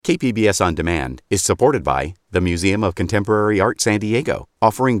KPBS On Demand is supported by the Museum of Contemporary Art San Diego,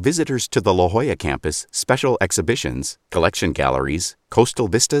 offering visitors to the La Jolla campus special exhibitions, collection galleries, coastal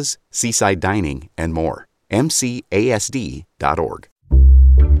vistas, seaside dining, and more. MCASD.org.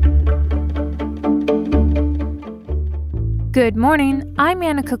 Good morning, I'm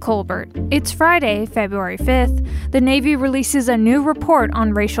Annika Colbert. It's Friday, February 5th. The Navy releases a new report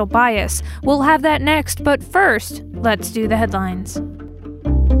on racial bias. We'll have that next, but first, let's do the headlines.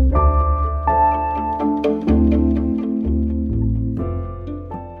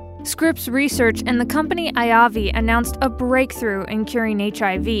 Scripps Research and the company IAVI announced a breakthrough in curing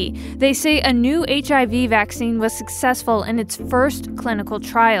HIV. They say a new HIV vaccine was successful in its first clinical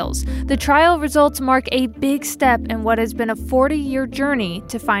trials. The trial results mark a big step in what has been a 40-year journey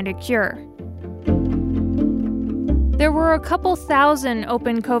to find a cure. There were a couple thousand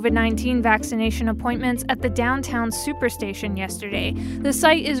open COVID-19 vaccination appointments at the downtown Superstation yesterday. The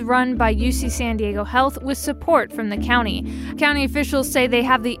site is run by UC San Diego Health with support from the county. County officials say they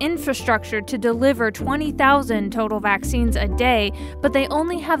have the infrastructure to deliver 20,000 total vaccines a day, but they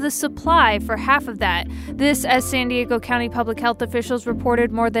only have the supply for half of that. This as San Diego County public health officials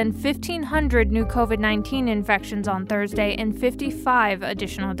reported more than 1,500 new COVID-19 infections on Thursday and 55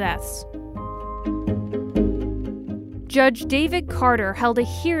 additional deaths. Judge David Carter held a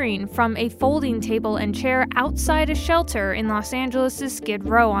hearing from a folding table and chair outside a shelter in Los Angeles' Skid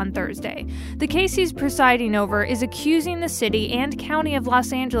Row on Thursday. The case he's presiding over is accusing the city and county of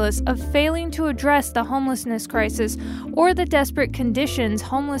Los Angeles of failing to address the homelessness crisis or the desperate conditions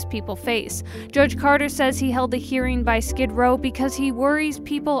homeless people face. Judge Carter says he held the hearing by Skid Row because he worries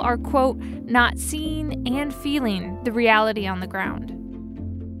people are, quote, not seeing and feeling the reality on the ground.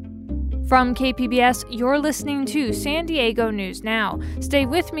 From KPBS, you're listening to San Diego News Now. Stay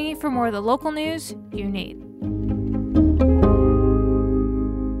with me for more of the local news you need.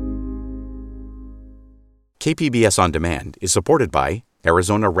 KPBS On Demand is supported by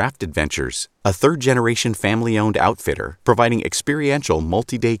Arizona Raft Adventures, a third-generation family-owned outfitter providing experiential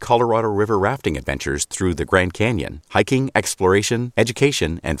multi-day Colorado River rafting adventures through the Grand Canyon, hiking, exploration,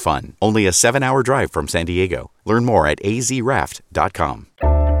 education, and fun. Only a 7-hour drive from San Diego. Learn more at azraft.com.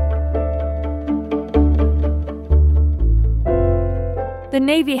 The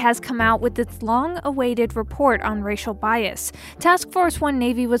Navy has come out with its long-awaited report on racial bias. Task Force One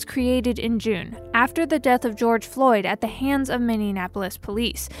Navy was created in June, after the death of George Floyd at the hands of Minneapolis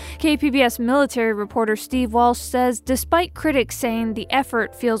police. KPBS military reporter Steve Walsh says despite critics saying the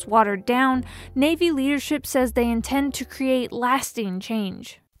effort feels watered down, Navy leadership says they intend to create lasting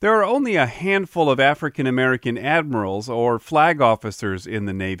change. There are only a handful of African-American admirals or flag officers in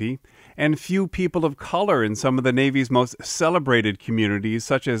the Navy, and few people of color in some of the Navy's most celebrated communities,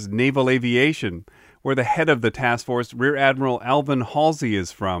 such as naval aviation, where the head of the task force, Rear Admiral Alvin Halsey,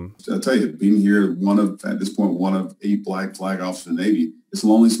 is from. I'll tell you, being here, at this point, one of 8 black flag officers in the Navy, it's a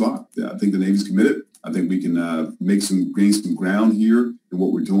lonely spot. I think the Navy's committed. I think we can gain some ground here in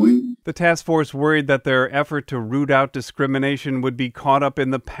what we're doing. The task force worried that their effort to root out discrimination would be caught up in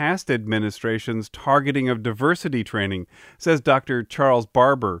the past administration's targeting of diversity training, says Dr. Charles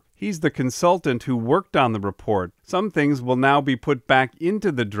Barber. He's the consultant who worked on the report. Some things will now be put back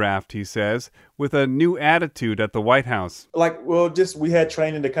into the draft, he says, with a new attitude at the White House. We had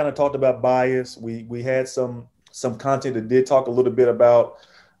training that kind of talked about bias. We had some content that did talk a little bit about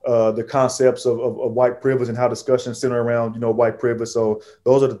the concepts of white privilege and how discussions center around, white privilege. So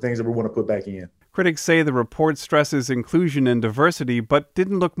those are the things that we want to put back in. Critics say the report stresses inclusion and diversity, but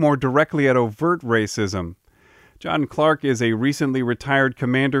didn't look more directly at overt racism. John Clark is a recently retired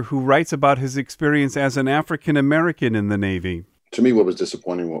commander who writes about his experience as an African American in the Navy. To me, what was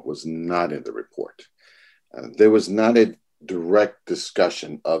disappointing, what was not in the report. There was not a direct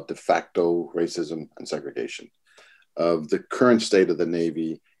discussion of de facto racism and segregation, of the current state of the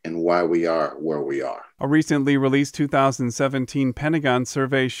Navy and why we are where we are. A recently released 2017 Pentagon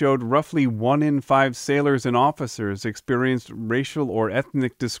survey showed roughly 1 in 5 sailors and officers experienced racial or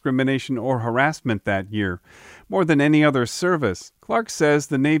ethnic discrimination or harassment that year, more than any other service. Clark says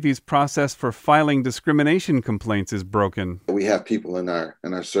the Navy's process for filing discrimination complaints is broken. We have people in our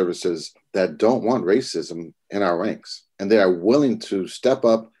services that don't want racism in our ranks, and they are willing to step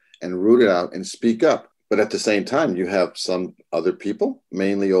up and root it out and speak up. But at the same time, you have some other people,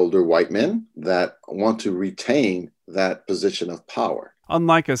 mainly older white men, that want to retain that position of power.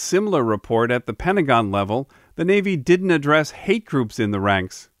 Unlike a similar report at the Pentagon level, the Navy didn't address hate groups in the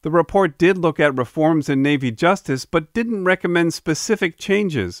ranks. The report did look at reforms in Navy justice, but didn't recommend specific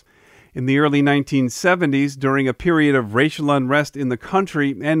changes. In the early 1970s, during a period of racial unrest in the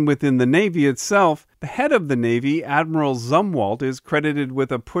country and within the Navy itself, the head of the Navy, Admiral Zumwalt, is credited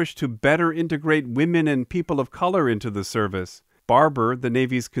with a push to better integrate women and people of color into the service. Barber, the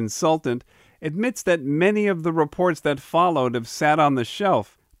Navy's consultant, admits that many of the reports that followed have sat on the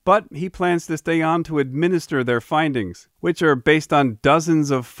shelf, but he plans to stay on to administer their findings, which are based on dozens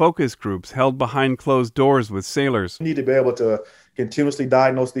of focus groups held behind closed doors with sailors. We need to be able to continuously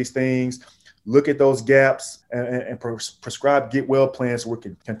diagnose these things, look at those gaps, and prescribe get well plans. So we're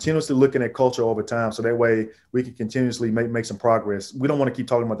continuously looking at culture over time, so that way we can continuously make some progress. We don't want to keep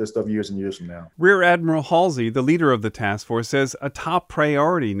talking about this stuff years and years from now. Rear Admiral Halsey, the leader of the task force, says a top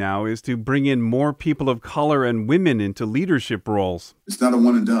priority now is to bring in more people of color and women into leadership roles. It's not a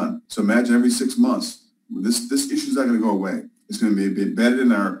one and done. So imagine every 6 months, this issue is not going to go away. It's going to be embedded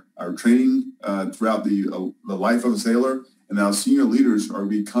in our training throughout the life of a sailor, and our senior leaders are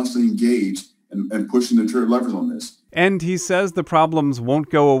being constantly engaged and pushing the levers on this. And he says the problems won't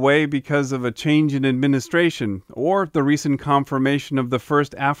go away because of a change in administration or the recent confirmation of the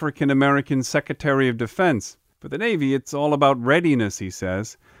first African-American Secretary of Defense. For the Navy, it's all about readiness, he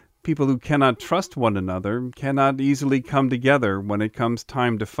says. People who cannot trust one another cannot easily come together when it comes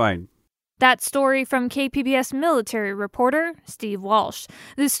time to fight. That story from KPBS military reporter Steve Walsh.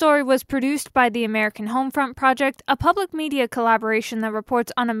 This story was produced by the American Homefront Project, a public media collaboration that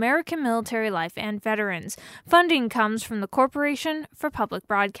reports on American military life and veterans. Funding comes from the Corporation for Public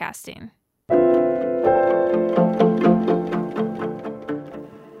Broadcasting.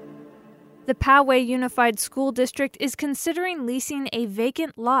 The Poway Unified School District is considering leasing a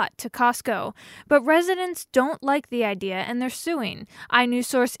vacant lot to Costco, but residents don't like the idea and they're suing.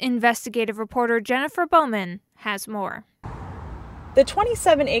 iNewsSource investigative reporter Jennifer Bowman has more. The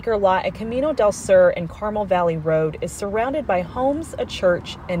 27-acre lot at Camino del Sur and Carmel Valley Road is surrounded by homes, a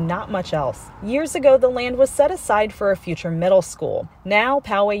church, and not much else. Years ago, the land was set aside for a future middle school. Now,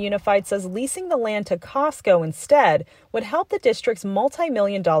 Poway Unified says leasing the land to Costco instead would help the district's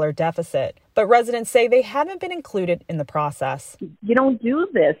multi-million-dollar deficit. But residents say they haven't been included in the process. You don't do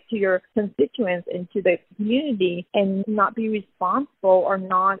this to your constituents and to the community and not be responsible or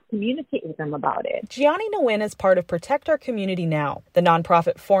not communicate with them about it. Gianni Nguyen is part of Protect Our Community Now. The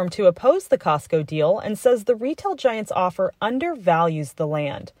nonprofit formed to oppose the Costco deal and says the retail giant's offer undervalues the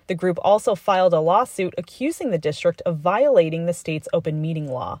land. The group also filed a lawsuit accusing the district of violating the state's open meeting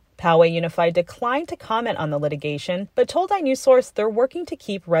law. Poway Unified declined to comment on the litigation, but told iNewsSource they're working to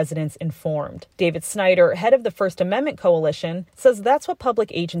keep residents informed. David Snyder, head of the First Amendment Coalition, says that's what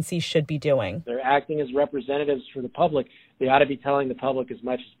public agencies should be doing. They're acting as representatives for the public. They ought to be telling the public as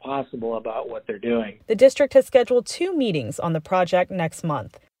much as possible about what they're doing. The district has scheduled 2 meetings on the project next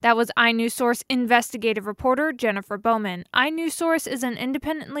month. That was iNewsSource investigative reporter Jennifer Bowman. iNewsSource is an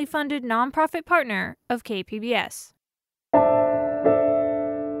independently funded nonprofit partner of KPBS.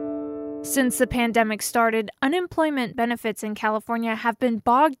 Since the pandemic started, unemployment benefits in California have been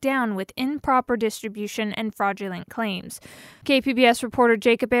bogged down with improper distribution and fraudulent claims. KPBS reporter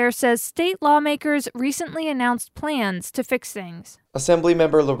Jacob Ayers says state lawmakers recently announced plans to fix things.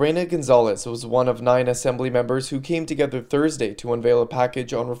 Assemblymember Lorena Gonzalez was one of 9 assembly members who came together Thursday to unveil a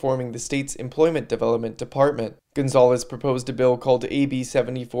package on reforming the state's Employment Development Department. Gonzalez proposed a bill called AB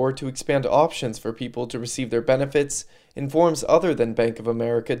 74 to expand options for people to receive their benefits in forms other than Bank of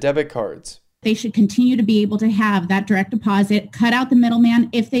America debit cards. They should continue to be able to have that direct deposit, cut out the middleman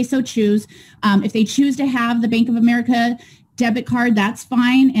if they so choose. If they choose to have the Bank of America debit card, that's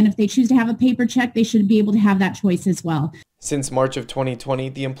fine. And if they choose to have a paper check, they should be able to have that choice as well. Since March of 2020,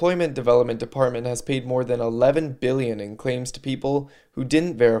 the Employment Development Department has paid more than $11 billion in claims to people who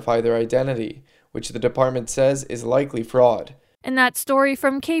didn't verify their identity, which the department says is likely fraud. And that story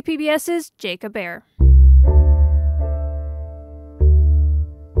from KPBS's Jacob Ayers.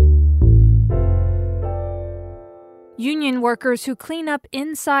 Union workers who clean up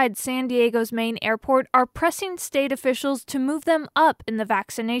inside San Diego's main airport are pressing state officials to move them up in the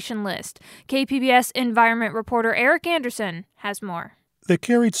vaccination list. KPBS environment reporter Eric Anderson has more. They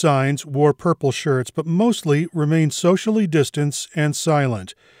carried signs, wore purple shirts, but mostly remained socially distanced and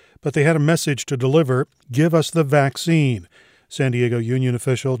silent. But they had a message to deliver: give us the vaccine. San Diego union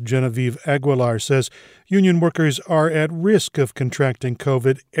official Genevieve Aguilar says union workers are at risk of contracting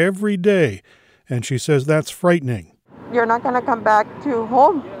COVID every day, and she says that's frightening. You're not going to come back to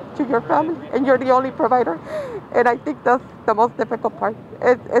home, to your family, and you're the only provider. And I think that's the most difficult part.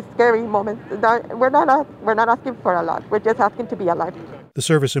 It's scary moments. We're not asking for a lot. We're just asking to be alive. The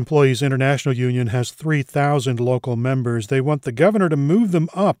Service Employees International Union has 3,000 local members. They want the governor to move them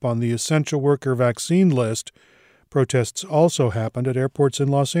up on the essential worker vaccine list, Protests also happened at airports in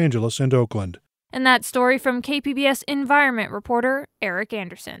Los Angeles and Oakland. And that story from KPBS environment reporter Eric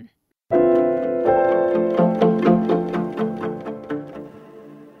Anderson.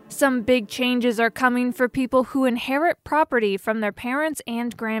 Some big changes are coming for people who inherit property from their parents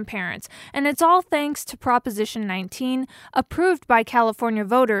and grandparents, and it's all thanks to Proposition 19, approved by California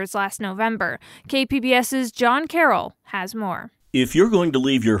voters last November. KPBS's John Carroll has more. If you're going to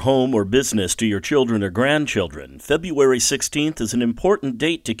leave your home or business to your children or grandchildren, February 16th is an important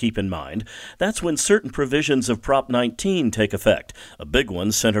date to keep in mind. That's when certain provisions of Prop 19 take effect. A big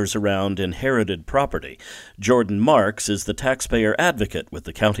one centers around inherited property. Jordan Marks is the taxpayer advocate with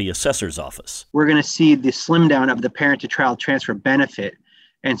the county assessor's office. We're going to see the slim down of the parent-to-child transfer benefit.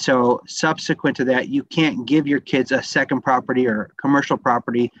 And so subsequent to that, you can't give your kids a second property or commercial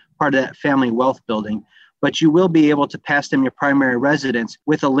property, part of that family wealth building. But you will be able to pass them your primary residence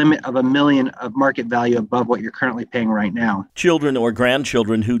with a limit of $1 million of market value above what you're currently paying right now. Children or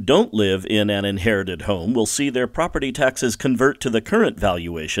grandchildren who don't live in an inherited home will see their property taxes convert to the current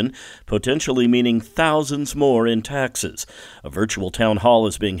valuation, potentially meaning thousands more in taxes. A virtual town hall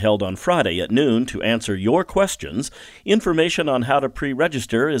is being held on Friday at noon to answer your questions. Information on how to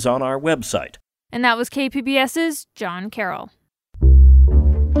pre-register is on our website. And that was KPBS's John Carroll.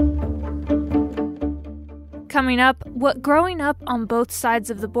 Coming up, what growing up on both sides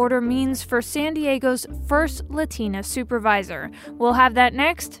of the border means for San Diego's first Latina supervisor. We'll have that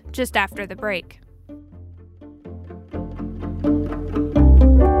next, just after the break.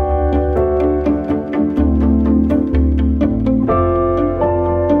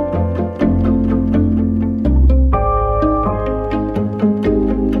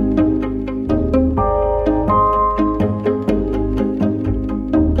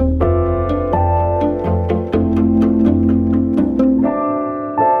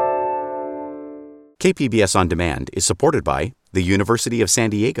 KPBS On Demand is supported by the University of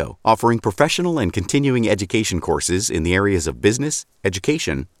San Diego, offering professional and continuing education courses in the areas of business,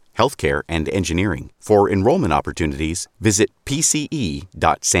 education, healthcare, and engineering. For enrollment opportunities, visit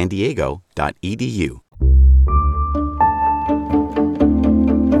pce.sandiego.edu.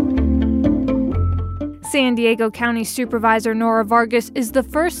 San Diego County Supervisor Nora Vargas is the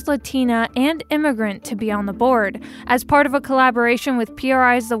first Latina and immigrant to be on the board. As part of a collaboration with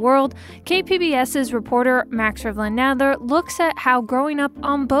PRI's The World, KPBS's reporter Max Rivlin-Nadler looks at how growing up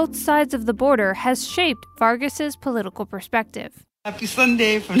on both sides of the border has shaped Vargas's political perspective. Happy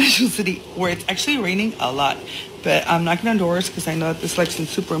Sunday from National City, where it's actually raining a lot, but I'm knocking on doors because I know that this election is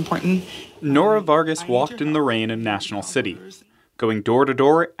super important. Nora Vargas walked in the rain in National City, going door to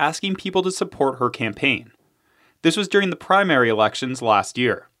door asking people to support her campaign. This was during the primary elections last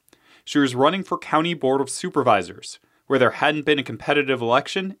year. She was running for County Board of Supervisors, where there hadn't been a competitive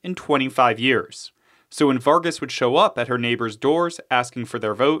election in 25 years. So when Vargas would show up at her neighbors' doors asking for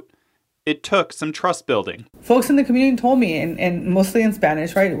their vote, it took some trust building. Folks in the community told me, and mostly in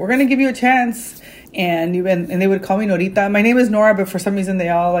Spanish, right, we're going to give you a chance. And they would call me Norita. My name is Nora, but for some reason they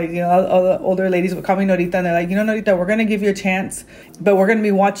all, all the older ladies would call me Norita. And they're like, Norita, we're going to give you a chance, but we're going to be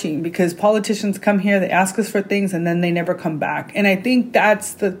watching because politicians come here, they ask us for things, and then they never come back. And I think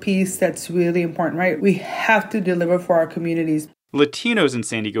that's the piece that's really important, right? We have to deliver for our communities. Latinos in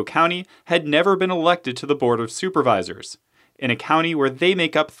San Diego County had never been elected to the Board of Supervisors, in a county where they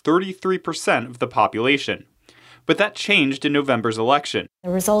make up 33% of the population. But that changed in November's election. The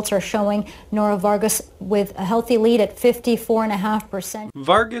results are showing Nora Vargas with a healthy lead at 54.5%.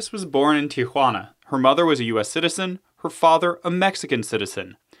 Vargas was born in Tijuana. Her mother was a U.S. citizen, her father a Mexican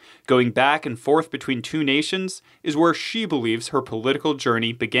citizen. Going back and forth between two nations is where she believes her political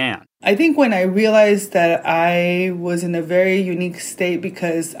journey began. I think when I realized that I was in a very unique state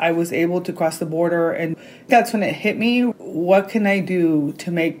because I was able to cross the border, and that's when it hit me. What can I do to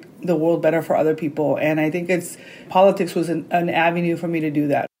make the world better for other people? And I think politics was an avenue for me to do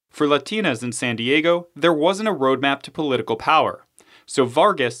that. For Latinas in San Diego, there wasn't a roadmap to political power. So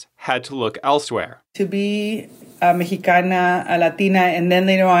Vargas had to look elsewhere. To be a Mexicana, a Latina, and then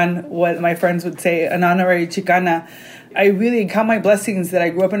later on, what my friends would say, an honorary Chicana, I really count my blessings that I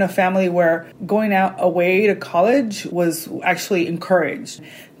grew up in a family where going out away to college was actually encouraged,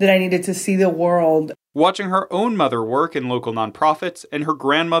 that I needed to see the world. Watching her own mother work in local nonprofits and her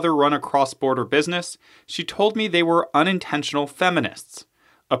grandmother run a cross-border business, she told me they were unintentional feminists,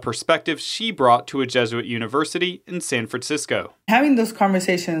 a perspective she brought to a Jesuit university in San Francisco. Having those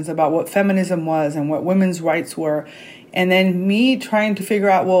conversations about what feminism was and what women's rights were, and then me trying to figure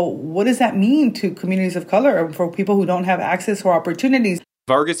out, well, what does that mean to communities of color and for people who don't have access or opportunities?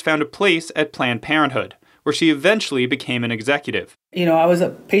 Vargas found a place at Planned Parenthood, where she eventually became an executive. You know, I was a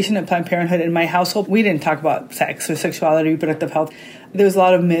patient at Planned Parenthood. In my household, we didn't talk about sex or sexuality, reproductive health. There's a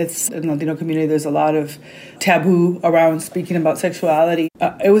lot of myths in the Latino community. There's a lot of taboo around speaking about sexuality.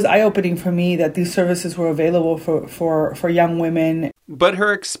 It was eye-opening for me that these services were available for young women. But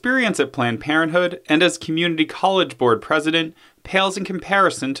her experience at Planned Parenthood and as Community College Board president pales in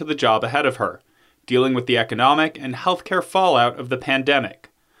comparison to the job ahead of her, dealing with the economic and healthcare fallout of the pandemic.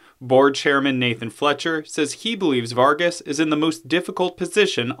 Board Chairman Nathan Fletcher says he believes Vargas is in the most difficult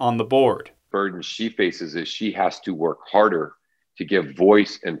position on the board. The burden she faces is she has to work harder to give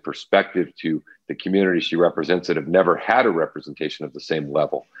voice and perspective to the community she represents that have never had a representation of the same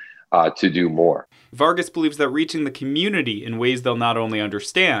level, to do more. Vargas believes that reaching the community in ways they'll not only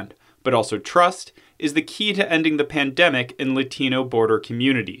understand, but also trust, is the key to ending the pandemic in Latino border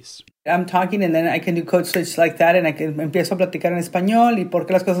communities. I'm talking and then I can do code switch like that and I can empiezo a platicar en español y por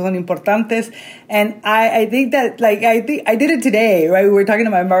qué las cosas son importantes. And I think that, I did it today, right? We were talking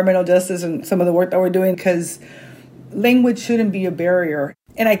about environmental justice and some of the work that we're doing because language shouldn't be a barrier.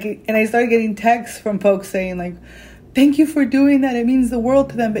 And I started getting texts from folks saying thank you for doing that. It means the world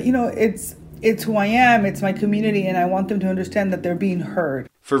to them. But it's who I am. It's my community. And I want them to understand that they're being heard.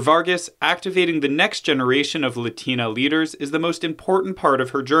 For Vargas, activating the next generation of Latina leaders is the most important part of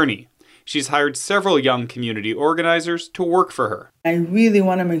her journey. She's hired several young community organizers to work for her. I really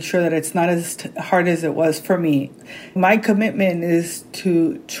want to make sure that it's not as hard as it was for me. My commitment is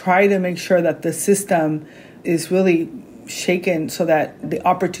to try to make sure that the system is really shaken so that the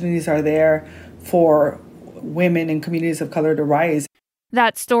opportunities are there for women and communities of color to rise.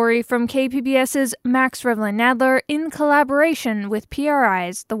 That story from KPBS's Max Rivlin-Nadler in collaboration with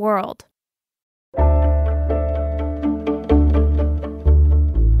PRI's The World.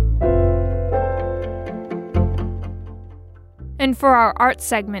 And for our arts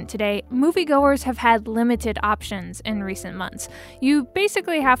segment today, moviegoers have had limited options in recent months. You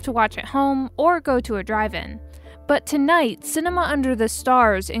basically have to watch at home or go to a drive-in. But tonight, Cinema Under the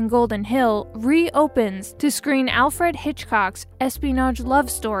Stars in Golden Hill reopens to screen Alfred Hitchcock's espionage love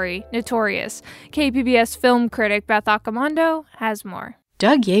story, Notorious. KPBS film critic Beth Accomando has more.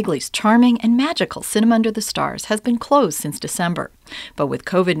 Doug Yeagley's charming and magical Cinema Under the Stars has been closed since December. But with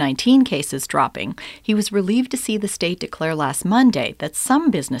COVID-19 cases dropping, he was relieved to see the state declare last Monday that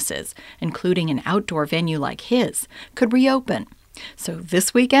some businesses, including an outdoor venue like his, could reopen. So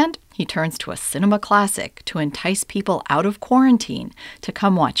this weekend, he turns to a cinema classic to entice people out of quarantine to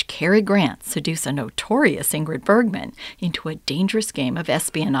come watch Cary Grant seduce a notorious Ingrid Bergman into a dangerous game of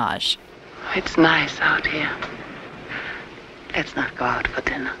espionage. It's nice out here. Let's not go out for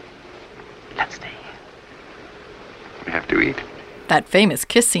dinner. Let's stay here. We have to eat. That famous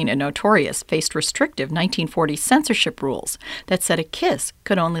kiss scene in Notorious faced restrictive 1940s censorship rules that said a kiss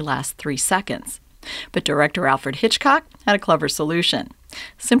could only last 3 seconds. But director Alfred Hitchcock had a clever solution.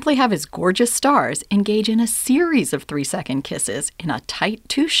 Simply have his gorgeous stars engage in a series of 3-second kisses in a tight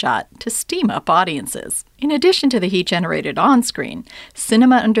 2-shot to steam up audiences. In addition to the heat generated on-screen,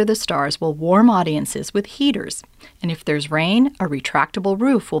 Cinema Under the Stars will warm audiences with heaters. And if there's rain, a retractable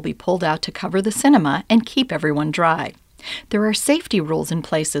roof will be pulled out to cover the cinema and keep everyone dry. There are safety rules in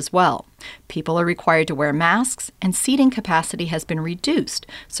place as well. People are required to wear masks, and seating capacity has been reduced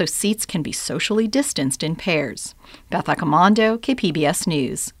so seats can be socially distanced in pairs. Beth Accomando, KPBS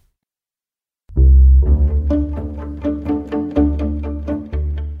News.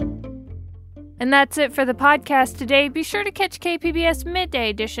 And that's it for the podcast today. Be sure to catch KPBS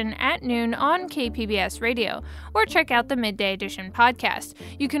Midday Edition at noon on KPBS Radio, or check out the Midday Edition podcast.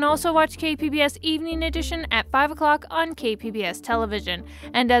 You can also watch KPBS Evening Edition at 5 o'clock on KPBS Television.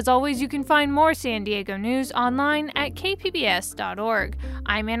 And as always, you can find more San Diego news online at kpbs.org.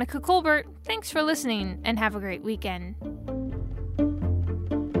 I'm Annika Colbert. Thanks for listening, and have a great weekend.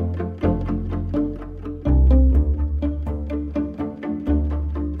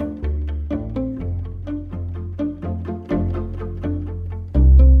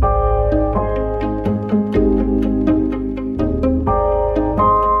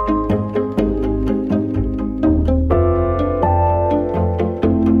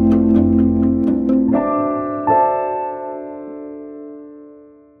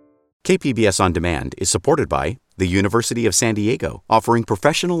 KPBS On Demand is supported by the University of San Diego, offering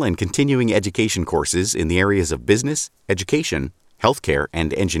professional and continuing education courses in the areas of business, education, healthcare,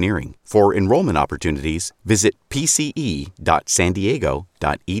 and engineering. For enrollment opportunities, visit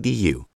pce.sandiego.edu.